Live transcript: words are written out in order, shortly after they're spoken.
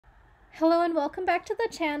Hello and welcome back to the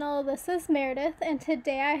channel. This is Meredith, and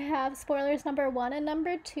today I have spoilers number 1 and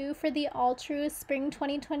number 2 for the Alltrue Spring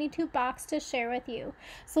 2022 box to share with you.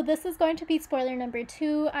 So this is going to be spoiler number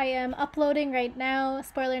 2. I am uploading right now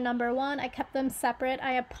spoiler number 1. I kept them separate.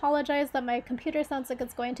 I apologize that my computer sounds like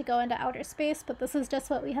it's going to go into outer space, but this is just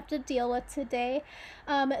what we have to deal with today.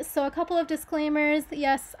 So a couple of disclaimers.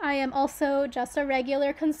 Yes, I am also just a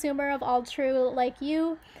regular consumer of Alltrue like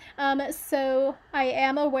you. So I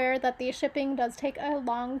am aware that the shipping does take a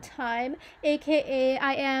long time, aka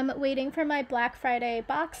I am waiting for my Black Friday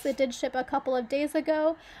box. It did ship a couple of days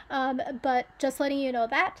ago, but just letting you know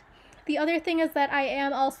that. The other thing is that I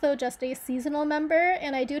am also just a seasonal member,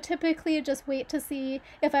 and I do typically just wait to see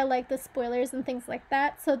if I like the spoilers and things like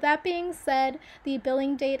that. So that being said, the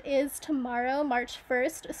billing date is tomorrow, March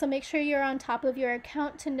 1st, so make sure you're on top of your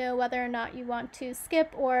account to know whether or not you want to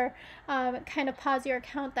skip or kind of pause your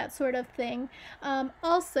account, that sort of thing.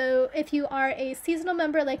 Also, if you are a seasonal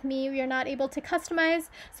member like me, you're not able to customize,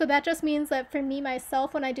 so that just means that for me,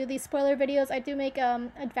 myself, when I do these spoiler videos, I do make a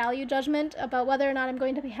value judgment about whether or not I'm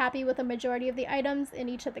going to be happy with the majority of the items in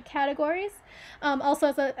each of the categories. Also,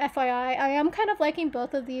 as a FYI, I am kind of liking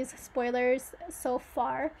both of these spoilers so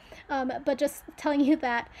far, but just telling you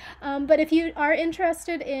that. But if you are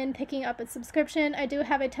interested in picking up a subscription, I do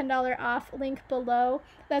have a $10 off link below.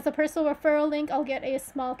 That's a personal referral link. I'll get a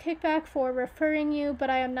small kickback for referring you, but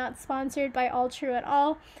I am not sponsored by Alltrue at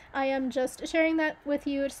all. I am just sharing that with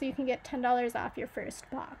you so you can get $10 off your first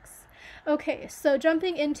box. Okay, so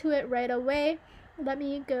jumping into it right away, let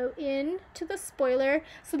me go into the spoiler.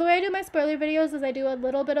 So the way I do my spoiler videos is I do a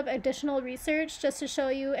little bit of additional research just to show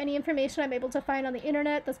you any information I'm able to find on the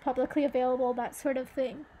internet that's publicly available, that sort of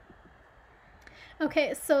thing.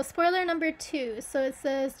 Okay, so spoiler number 2. So it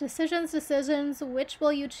says, decisions, which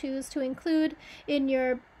will you choose to include in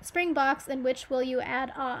your spring box and which will you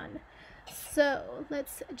add on? So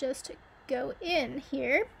let's just go in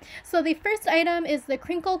here. So the first item is the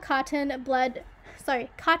Crinkle Cotton Bed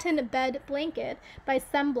Blanket by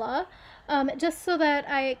Sembla. Just so that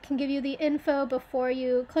I can give you the info before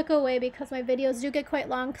you click away, because my videos do get quite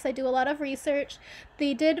long because I do a lot of research.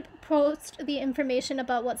 They did post the information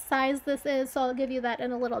about what size this is, so I'll give you that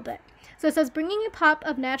in a little bit. So it says, bringing a pop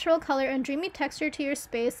of natural color and dreamy texture to your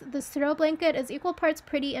space, this throw blanket is equal parts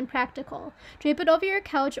pretty and practical. Drape it over your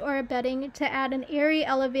couch or bedding to add an airy,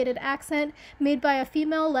 elevated accent, made by a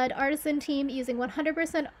female-led artisan team using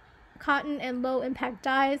 100% cotton and low-impact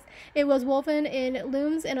dyes. It was woven in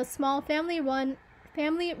looms in a small family-run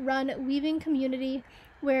weaving community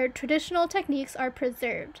where traditional techniques are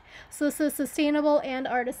preserved. So this is sustainable and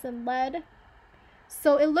artisan-led.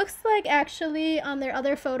 So it looks like, actually, on their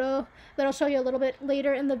other photo that I'll show you a little bit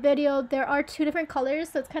later in the video, there are two different colors.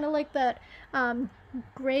 So it's kind of like that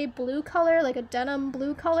gray-blue color, like a denim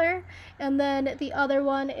blue color, and then the other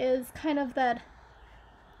one is kind of that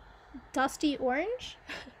dusty orange.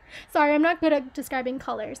 Sorry, I'm not good at describing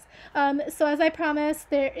colors. So as I promised,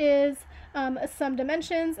 there is some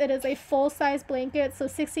dimensions. It is a full-size blanket, so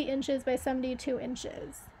 60 inches by 72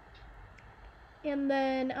 inches. And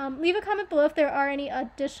then leave a comment below if there are any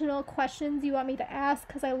additional questions you want me to ask,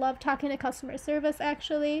 because I love talking to customer service,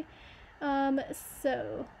 actually.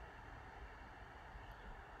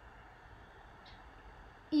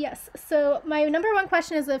 Yes, so my number one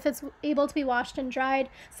question is if it's able to be washed and dried.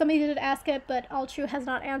 Somebody did ask it, but Alltrue has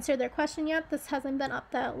not answered their question yet. This hasn't been up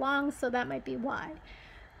that long, so that might be why.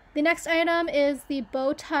 The next item is the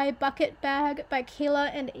Bow Tie Bucket Bag by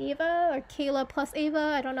Kayla and Ava, or Kayla plus Ava.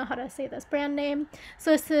 I don't know how to say this brand name.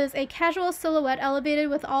 So this is a casual silhouette elevated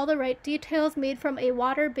with all the right details, made from a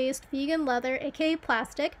water-based vegan leather, aka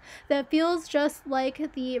plastic, that feels just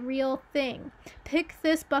like the real thing. Pick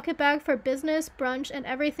this bucket bag for business, brunch, and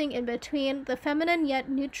everything in between. The feminine yet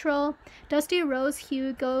neutral, dusty rose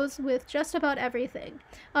hue goes with just about everything.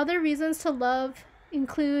 Other reasons to love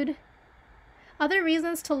include...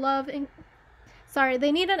 Sorry,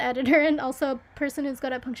 they need an editor and also a person who's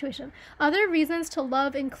good at punctuation. Other reasons to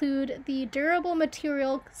love include the durable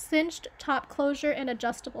material, cinched top closure, and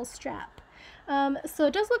adjustable strap. So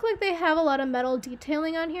it does look like they have a lot of metal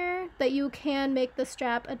detailing on here, that you can make the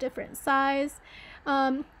strap a different size.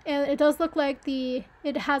 And it does look like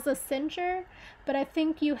it has a cincher, but I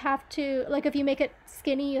think you have to, like, if you make it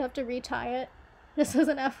skinny, you have to retie it. This is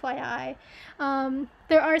an FYI.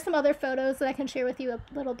 There are some other photos that I can share with you a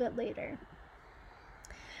little bit later.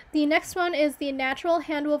 The next one is the Natural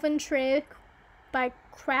Handwoven Tray by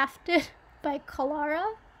Crafted by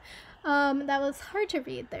Kalara. That was hard to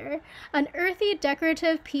read there. An earthy,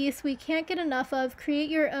 decorative piece we can't get enough of. Create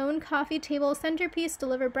your own coffee table centerpiece,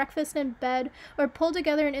 deliver breakfast in bed, or pull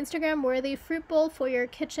together an Instagram-worthy fruit bowl for your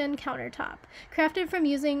kitchen countertop. Crafted from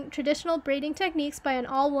using traditional braiding techniques by an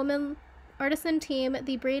all-woman artisan team,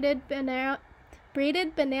 the braided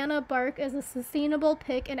banana bark is a sustainable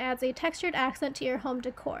pick and adds a textured accent to your home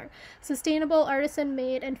decor. Sustainable,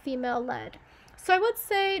 artisan-made, and female-led. So I would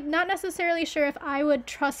say not necessarily sure if I would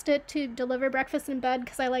trust it to deliver breakfast in bed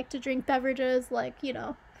because I like to drink beverages like, you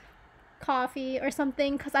know, coffee or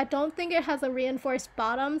something, because I don't think it has a reinforced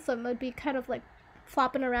bottom, so it would be kind of like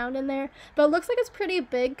flopping around in there. But it looks like it's pretty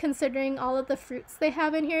big considering all of the fruits they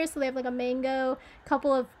have in here. So they have like a mango, a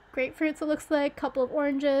couple of grapefruits it looks like, a couple of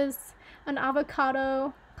oranges, an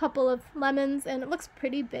avocado, a couple of lemons, and it looks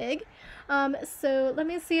pretty big. So let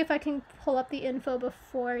me see if I can pull up the info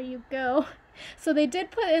before you go. So they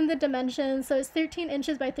did put in the dimensions, so it's 13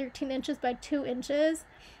 inches by 13 inches by 2 inches.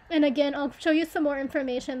 And again, I'll show you some more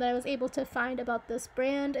information that I was able to find about this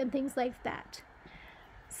brand and things like that.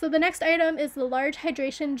 So the next item is the large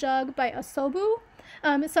hydration jug by Asobu.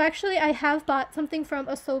 So actually I have bought something from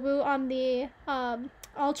Asobu on the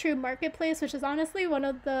Alltrue marketplace, which is honestly one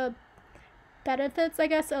of the benefits, I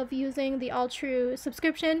guess, of using the Alltrue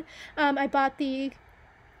subscription. I bought the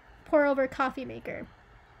pour over coffee maker.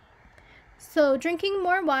 So drinking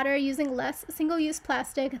more water using less single-use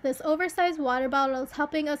plastic, this oversized water bottle is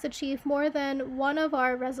helping us achieve more than one of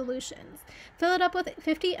our resolutions. Fill it up with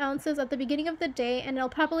 50 ounces at the beginning of the day and it'll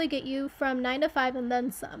probably get you from 9 to 5 and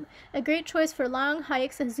then some. A great choice for long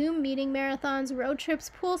hikes, Zoom meeting marathons, road trips,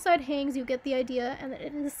 poolside hangs, you get the idea, and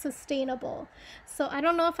it is sustainable. So I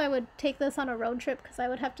don't know if I would take this on a road trip because I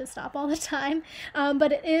would have to stop all the time,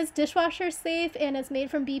 but it is dishwasher safe and it's made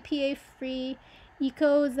from BPA-free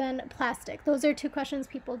Eco-Zen plastic. Those are two questions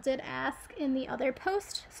people did ask in the other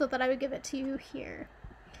post, so that I would give it to you here.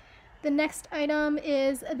 The next item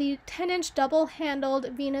is the 10-inch double-handled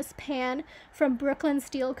Venus pan from Brooklyn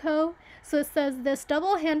Steel Co. So it says this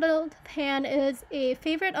double-handled pan is a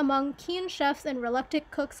favorite among keen chefs and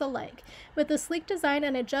reluctant cooks alike. With a sleek design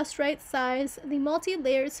and a just right size, the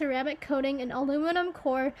multi-layered ceramic coating and aluminum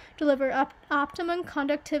core deliver optimum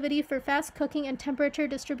conductivity for fast cooking and temperature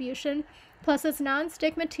distribution. Plus, its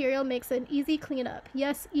non-stick material makes an easy cleanup.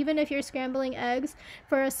 Yes, even if you're scrambling eggs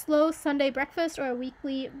for a slow Sunday breakfast or a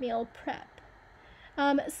weekly meal prep.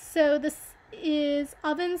 So this is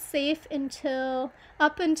oven safe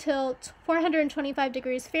up until 425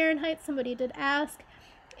 degrees Fahrenheit. Somebody did ask.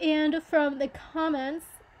 And from the comments,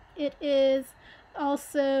 it is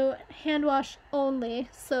also hand wash only.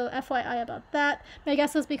 So FYI about that. My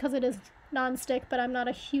guess is because it is non-stick, but I'm not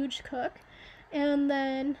a huge cook. And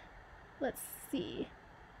then let's see.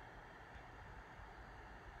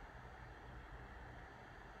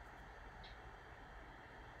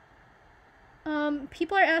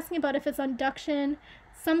 People are asking about if it's induction.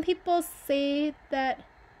 Some people say that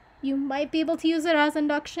you might be able to use it as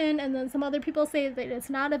induction, and then some other people say that it's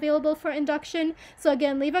not available for induction. So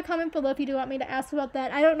again, leave a comment below if you do want me to ask about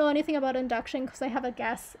that. I don't know anything about induction because I have a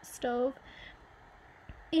gas stove.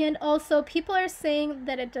 And also, people are saying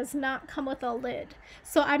that it does not come with a lid.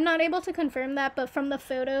 So I'm not able to confirm that, but from the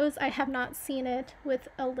photos, I have not seen it with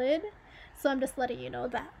a lid. So I'm just letting you know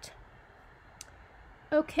that.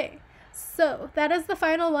 Okay, so that is the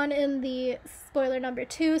final one in the spoiler number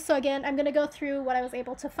 2. So again, I'm going to go through what I was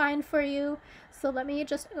able to find for you. So let me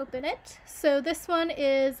just open it. So this one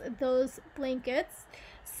is those blankets.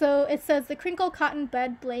 So it says the crinkle cotton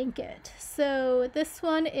bed blanket. So this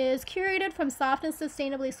one is curated from soft and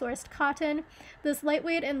sustainably sourced cotton. This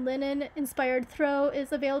lightweight and linen inspired throw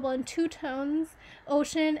is available in 2 tones,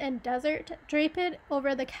 ocean and desert. Drape it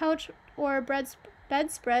over the couch or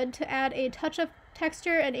bedspread to add a touch of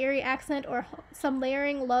texture, an airy accent, or some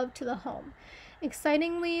layering love to the home.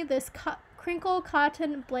 Excitingly, this crinkle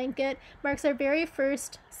cotton blanket marks our very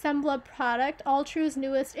first Sembla product, Alltrue's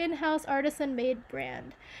newest in-house artisan-made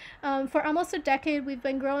brand. For almost a decade, we've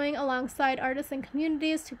been growing alongside artisan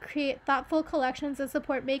communities to create thoughtful collections that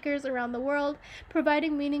support makers around the world,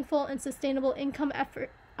 providing meaningful and sustainable income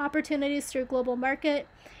opportunities through a global market.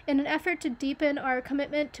 In an effort to deepen our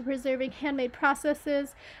commitment to preserving handmade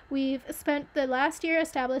processes, we've spent the last year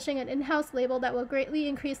establishing an in-house label that will greatly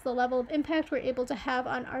increase the level of impact we're able to have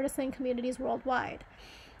on artisan communities worldwide.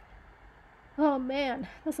 Oh man,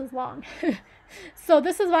 this is long. So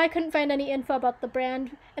this is why I couldn't find any info about the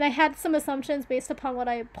brand, and I had some assumptions based upon what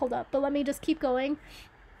I pulled up, but let me just keep going.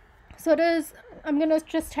 So it is, I'm going to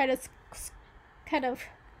just try to kind of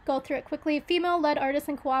go through it quickly. Female-led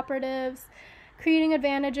artisan cooperatives, creating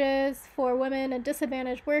advantages for women and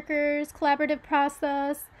disadvantaged workers, collaborative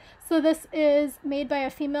process. So this is made by a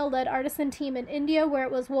female-led artisan team in India where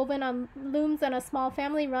it was woven on looms in a small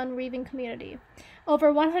family-run weaving community.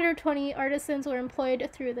 Over 120 artisans were employed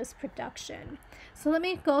through this production. So let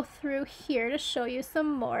me go through here to show you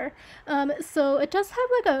some more. So it does have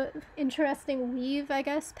like a interesting weave, I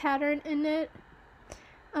guess, pattern in it.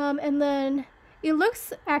 And then it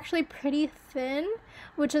looks actually pretty thin,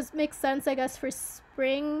 which makes sense, I guess, for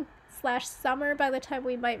spring/summer by the time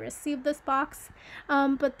we might receive this box.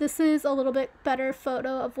 But this is a little bit better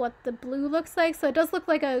photo of what the blue looks like. So it does look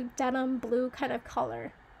like a denim blue kind of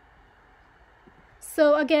color.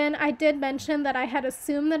 So again, I did mention that I had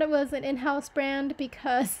assumed that it was an in-house brand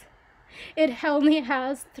because it only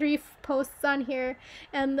has 3 posts on here,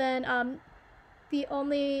 and then the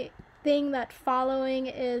only thing that following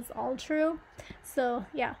is Alltrue. So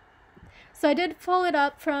yeah, so I did pull it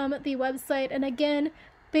up from the website, and again,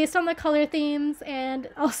 based on the color themes and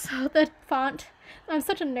also the font, I'm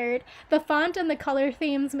such a nerd, the font and the color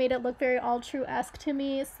themes made it look very Alltrue-esque to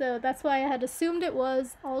me, so that's why I had assumed it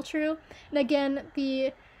was Alltrue. And again,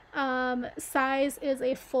 the size is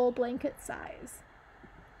a full blanket size.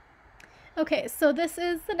 Okay, so this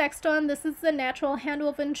is the next one. This is the natural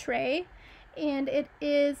handwoven tray, and it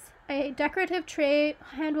is a decorative tray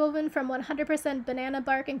handwoven from 100% banana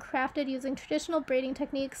bark and crafted using traditional braiding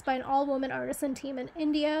techniques by an all-woman artisan team in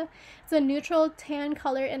India. It's a neutral tan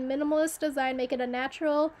color and minimalist design make it a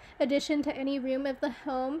natural addition to any room of the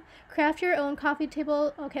home. Craft your own coffee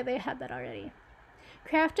table. Okay, they had that already.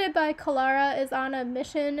 Crafted by Kalara is on a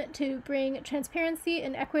mission to bring transparency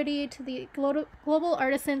and equity to the global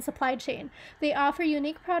artisan supply chain. They offer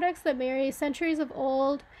unique products that marry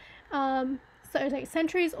centuries-old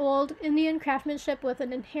Indian craftsmanship with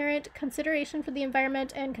an inherent consideration for the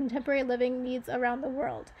environment and contemporary living needs around the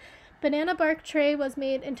world. Banana bark tray was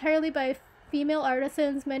made entirely by female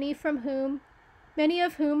artisans, many of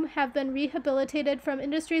whom have been rehabilitated from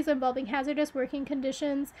industries involving hazardous working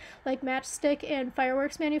conditions like matchstick and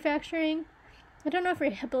fireworks manufacturing. I don't know if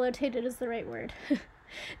rehabilitated is the right word.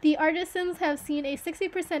 The artisans have seen a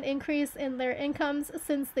 60% increase in their incomes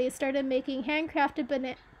since they started making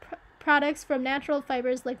handcrafted products from natural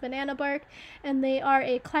fibers like banana bark, and they are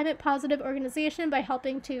a climate-positive organization by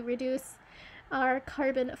helping to reduce our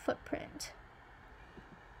carbon footprint.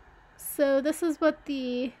 So this is what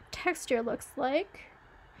the texture looks like.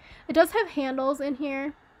 It does have handles in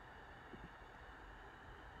here.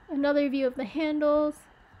 Another view of the handles.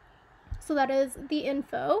 So that is the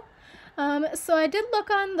info. So I did look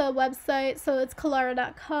on the website, so it's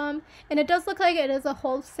kalara.com, and it does look like it is a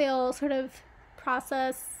wholesale sort of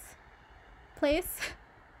process place.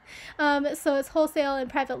 So it's wholesale and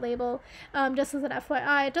private label, just as an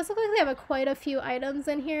FYI. It does look like they have quite a few items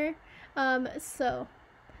in here. So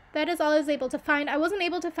that is all I was able to find. I wasn't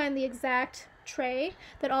able to find the exact tray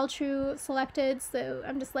that Alltrue selected, so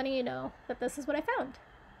I'm just letting you know that this is what I found.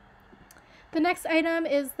 The next item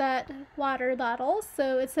is that water bottle.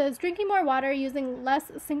 So it says, drinking more water using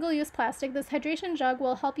less single-use plastic. This hydration jug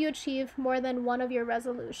will help you achieve more than one of your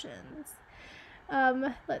resolutions.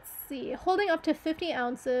 Let's see. Holding up to 50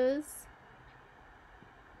 ounces.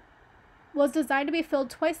 Was designed to be filled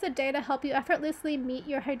twice a day to help you effortlessly meet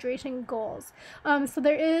your hydration goals. So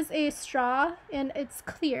there is a straw, and it's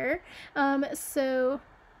clear. So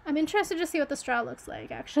I'm interested to see what the straw looks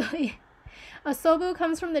like, actually. Asobu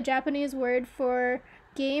comes from the Japanese word for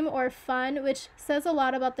game or fun, which says a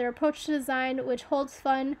lot about their approach to design, which holds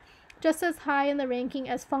fun just as high in the ranking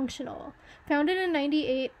as functional. Founded in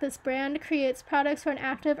 '98, this brand creates products for an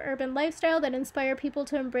active urban lifestyle that inspire people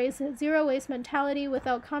to embrace a zero-waste mentality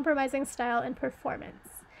without compromising style and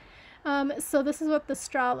performance. So this is what the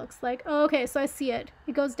straw looks like. Oh, okay, so I see it.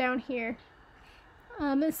 It goes down here.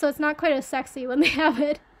 So it's not quite as sexy when they have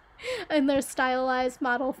it in their stylized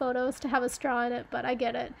model photos to have a straw in it, but I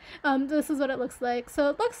get it. This is what it looks like. So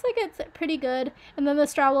it looks like it's pretty good, and then the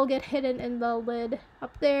straw will get hidden in the lid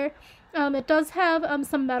up there. It does have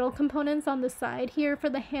some metal components on the side here for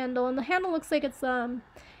the handle, and the handle looks like it's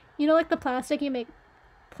you know, like the plastic you make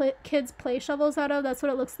kids play shovels out of. That's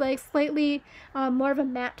what it looks like. Slightly more of a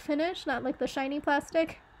matte finish, not like the shiny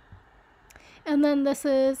plastic. And then this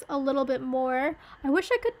is a little bit more. I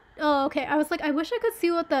wish I could, oh, okay. I was like, I wish I could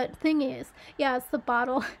see what that thing is. Yeah, it's the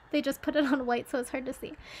bottle. They just put it on white, so it's hard to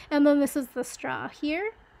see. And then this is the straw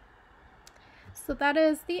here. So that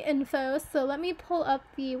is the info. So let me pull up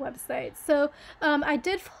the website. So I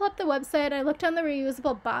did pull up the website. I looked on the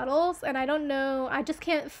reusable bottles, and I don't know, I just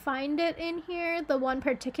can't find it in here, the one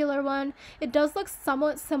particular one. It does look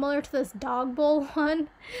somewhat similar to this dog bowl one,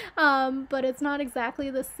 but it's not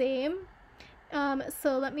exactly the same.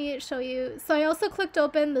 So let me show you. So I also clicked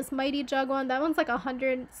open this Mighty Jug one. That one's like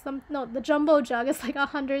 100 some, no, the jumbo jug is like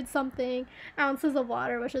 100 something ounces of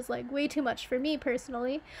water, which is like way too much for me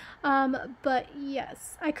personally. But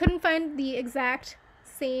yes, I couldn't find the exact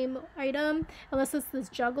same item unless it's this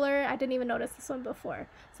juggler. I didn't even notice this one before.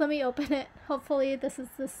 So let me open it. Hopefully this is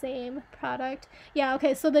the same product. Yeah,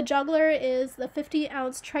 okay, so the juggler is the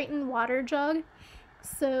 50-ounce Triton water jug.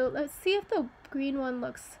 So let's see if the green one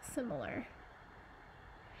looks similar.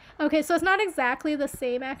 Okay, so it's not exactly the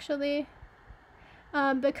same actually,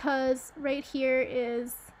 because right here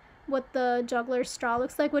is what the juggler straw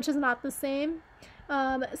looks like, which is not the same.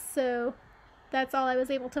 So that's all I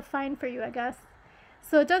was able to find for you, I guess.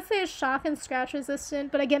 So it does say it's shock and scratch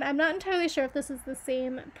resistant, but again, I'm not entirely sure if this is the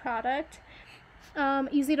same product.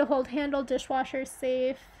 Easy to hold handle, dishwasher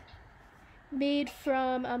safe, made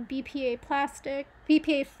from BPA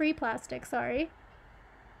free plastic, sorry.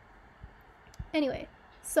 Anyway.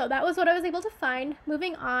 So that was what I was able to find.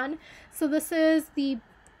 Moving on. So this is the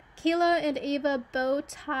Kayla and Ava bow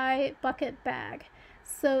tie bucket bag.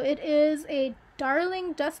 So it is a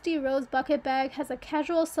darling dusty rose bucket bag, has a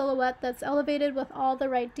casual silhouette that's elevated with all the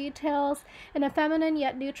right details. In a feminine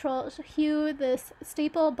yet neutral hue, this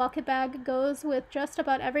staple bucket bag goes with just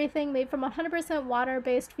about everything, made from 100%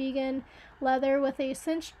 water-based vegan leather with a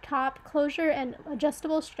cinched top, closure, and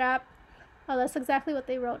adjustable strap. Oh, that's exactly what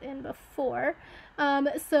they wrote in before.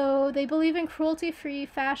 So they believe in cruelty-free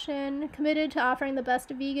fashion, committed to offering the best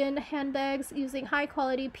vegan handbags using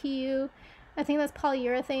high-quality PU, I think that's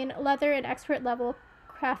polyurethane, leather, and expert-level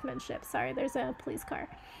craftsmanship. Sorry, there's a police car.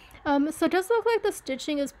 So it does look like the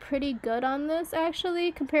stitching is pretty good on this,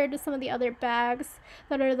 actually, compared to some of the other bags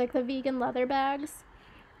that are like the vegan leather bags.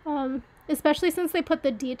 Especially since they put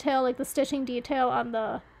the detail, like the stitching detail on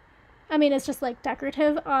the, I mean, it's just like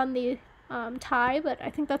decorative on the tie, but I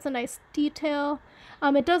think that's a nice detail.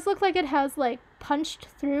 It does look like it has like punched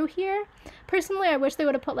through here. Personally, I wish they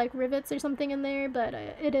would have put like rivets or something in there, but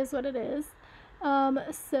it is what it is.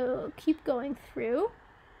 So keep going through.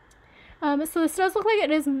 So this does look like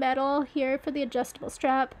it is metal here for the adjustable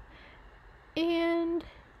strap. And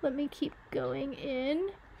let me keep going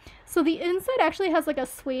in. So the inside actually has like a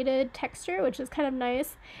suede texture, which is kind of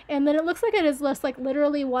nice. And then it looks like it is just like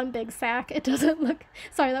literally one big sack. It doesn't look,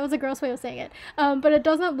 sorry, that was a gross way of saying it. But it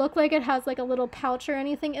doesn't look like it has like a little pouch or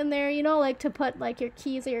anything in there, you know, like to put like your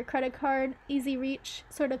keys or your credit card, easy reach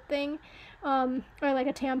sort of thing. Or like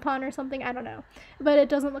a tampon or something, I don't know. But it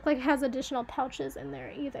doesn't look like it has additional pouches in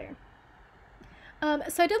there either.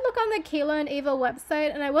 So I did look on the Kayla and Ava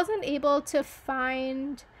website, and I wasn't able to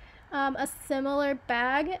find a similar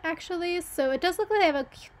bag, actually. So it does look like they have a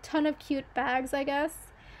ton of cute bags, I guess.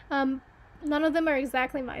 None of them are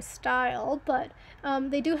exactly my style, but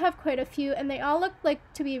they do have quite a few, and they all look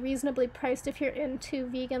like to be reasonably priced if you're into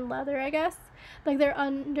vegan leather, I guess. Like they're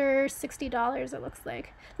under $60, it looks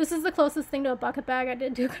like. This is the closest thing to a bucket bag. I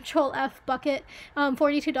did do Control F bucket,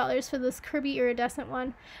 $42 for this Kirby iridescent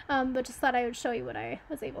one, but just thought I would show you what I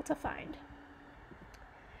was able to find.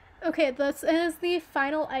 Okay, this is the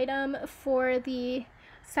final item for the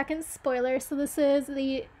second spoiler. So this is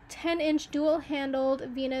the 10-inch dual-handled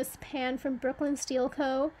Venus pan from Brooklyn Steel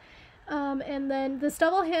Co. And then this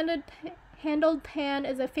double-handled pan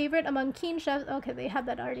is a favorite among keen chefs. Okay, they had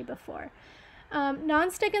that already before.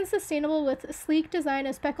 Non-stick and sustainable with sleek design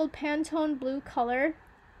and speckled Pantone blue color.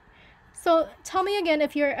 So tell me again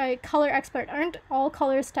if you're a color expert. Aren't all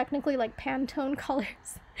colors technically like Pantone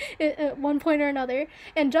colors at one point or another?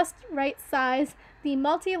 And just right size. The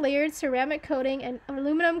multi-layered ceramic coating and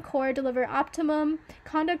aluminum core deliver optimum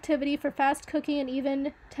conductivity for fast cooking and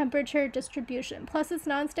even temperature distribution. Plus it's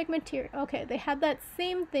non-stick material. Okay, they had that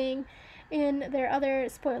same thing in their other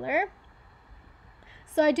spoiler.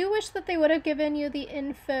 So I do wish that they would have given you the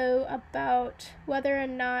info about whether or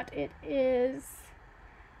not it is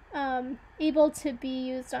able to be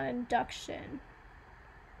used on induction.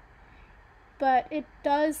 But it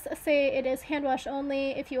does say it is hand wash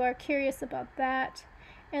only if you are curious about that.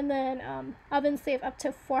 And then oven safe up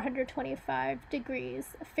to 425 degrees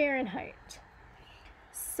Fahrenheit.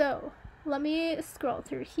 So let me scroll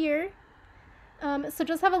through here. So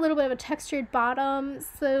just have a little bit of a textured bottom.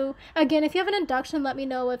 So again, if you have an induction, let me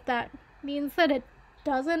know if that means that it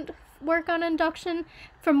doesn't work on induction.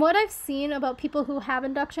 From what I've seen about people who have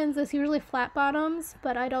inductions, it's usually flat bottoms,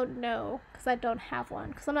 but I don't know because I don't have one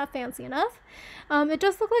because I'm not fancy enough. It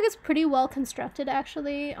does look like it's pretty well constructed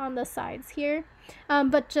actually on the sides here,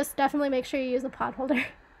 but just definitely make sure you use a pot holder.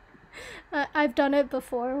 I've done it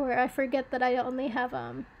before where I forget that I only have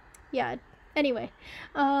Anyway,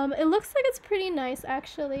 it looks like it's pretty nice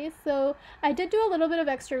actually. So I did do a little bit of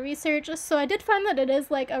extra research. So I did find that it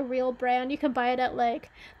is like a real brand. You can buy it at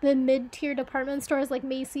like the mid-tier department stores like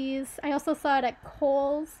Macy's. I also saw it at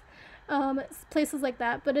Kohl's, places like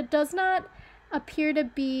that. But it does not appear to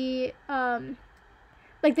be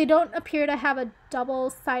like they don't appear to have a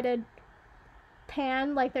double-sided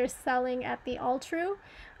pan like they're selling at the Alltrue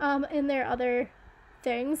in their other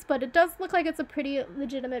things, but it does look like it's a pretty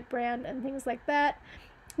legitimate brand and things like that.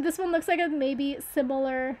 This one looks like a maybe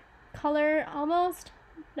similar color almost.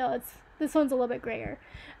 No, this one's a little bit grayer.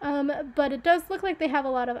 But it does look like they have a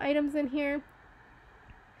lot of items in here.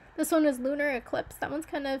 This one is Lunar Eclipse. That one's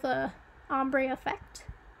kind of a ombre effect.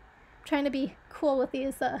 I'm trying to be cool with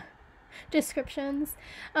these descriptions.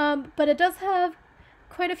 But it does have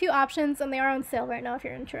quite a few options, and they are on sale right now if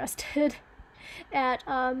you're interested at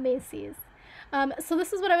Macy's. So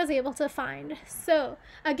this is what I was able to find. So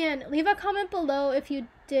again, leave a comment below if you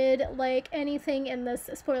did like anything in this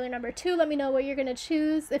spoiler number 2. Let me know what you're going to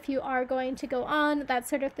choose, if you are going to go on, that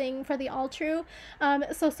sort of thing for the Alltrue.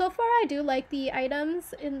 So far I do like the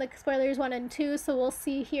items in the spoilers 1 and 2, so we'll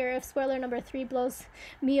see here if spoiler number 3 blows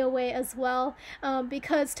me away as well.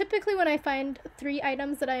 Because typically when I find 3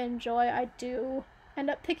 items that I enjoy, I do end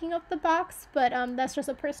up picking up the box, but that's just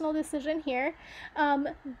a personal decision here.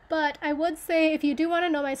 But I would say if you do want to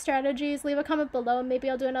know my strategies, leave a comment below and maybe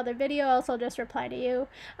I'll do another video, else I'll just reply to you.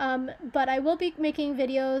 But I will be making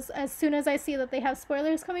videos as soon as I see that they have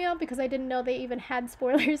spoilers coming out, because I didn't know they even had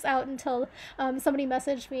spoilers out until somebody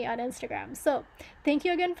messaged me on Instagram. So thank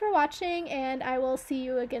you again for watching, and I will see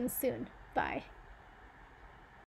you again soon. Bye.